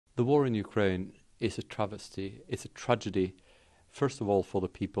The war in Ukraine is a travesty, it's a tragedy, first of all for the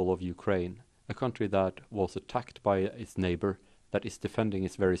people of Ukraine, a country that was attacked by its neighbor that is defending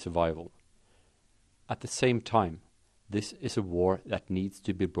its very survival. At the same time, this is a war that needs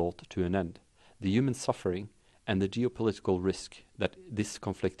to be brought to an end. The human suffering and the geopolitical risk that this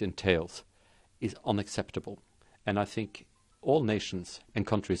conflict entails is unacceptable, and I think all nations and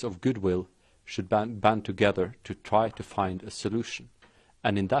countries of goodwill should band together to try to find a solution.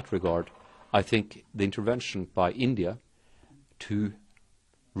 And in that regard, I think the intervention by India to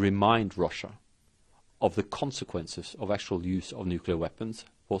remind Russia of the consequences of actual use of nuclear weapons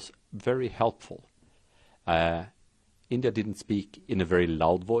was very helpful. India didn't speak in a very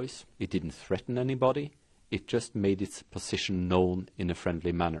loud voice, it didn't threaten anybody, it just made its position known in a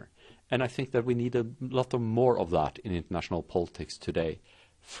friendly manner. And I think that we need a lot more of that in international politics today.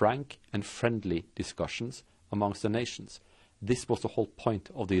 Frank and friendly discussions amongst the nations. This was the whole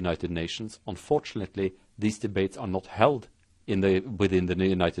point of the United Nations. Unfortunately, these debates are not held within the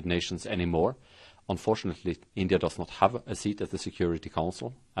United Nations anymore. Unfortunately, India does not have a seat at the Security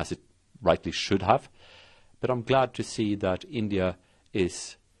Council, as it rightly should have. But I'm glad to see that India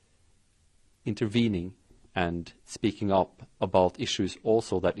is intervening and speaking up about issues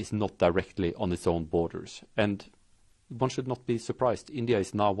also that is not directly on its own borders. And one should not be surprised. India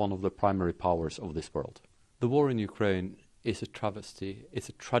is now one of the primary powers of this world. The war in Ukraine is a travesty, it's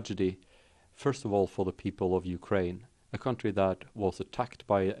a tragedy, first of all for the people of Ukraine, a country that was attacked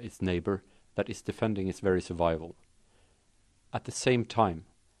by its neighbor that is defending its very survival. At the same time,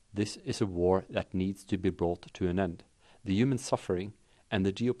 this is a war that needs to be brought to an end. The human suffering and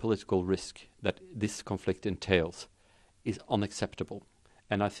the geopolitical risk that this conflict entails is unacceptable,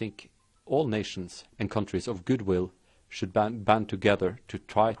 and I think all nations and countries of goodwill should band together to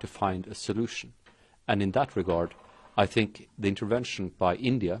try to find a solution. And in that regard, I think the intervention by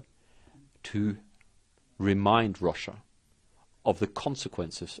India to remind Russia of the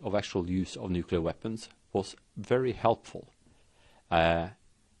consequences of actual use of nuclear weapons was very helpful.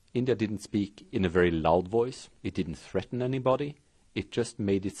 India didn't speak in a very loud voice, it didn't threaten anybody, it just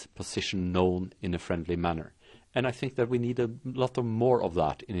made its position known in a friendly manner. And I think that we need a lot more of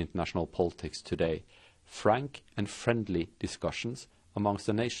that in international politics today. Frank and friendly discussions amongst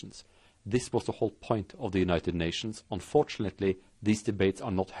the nations. This was the whole point of the United Nations. Unfortunately, these debates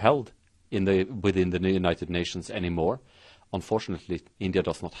are not held within the United Nations anymore. Unfortunately, India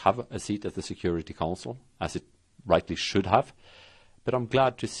does not have a seat at the Security Council, as it rightly should have. But I'm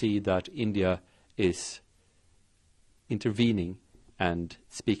glad to see that India is intervening and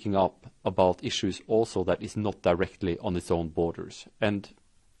speaking up about issues also that is not directly on its own borders. And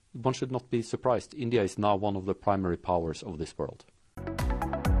one should not be surprised. India is now one of the primary powers of this world.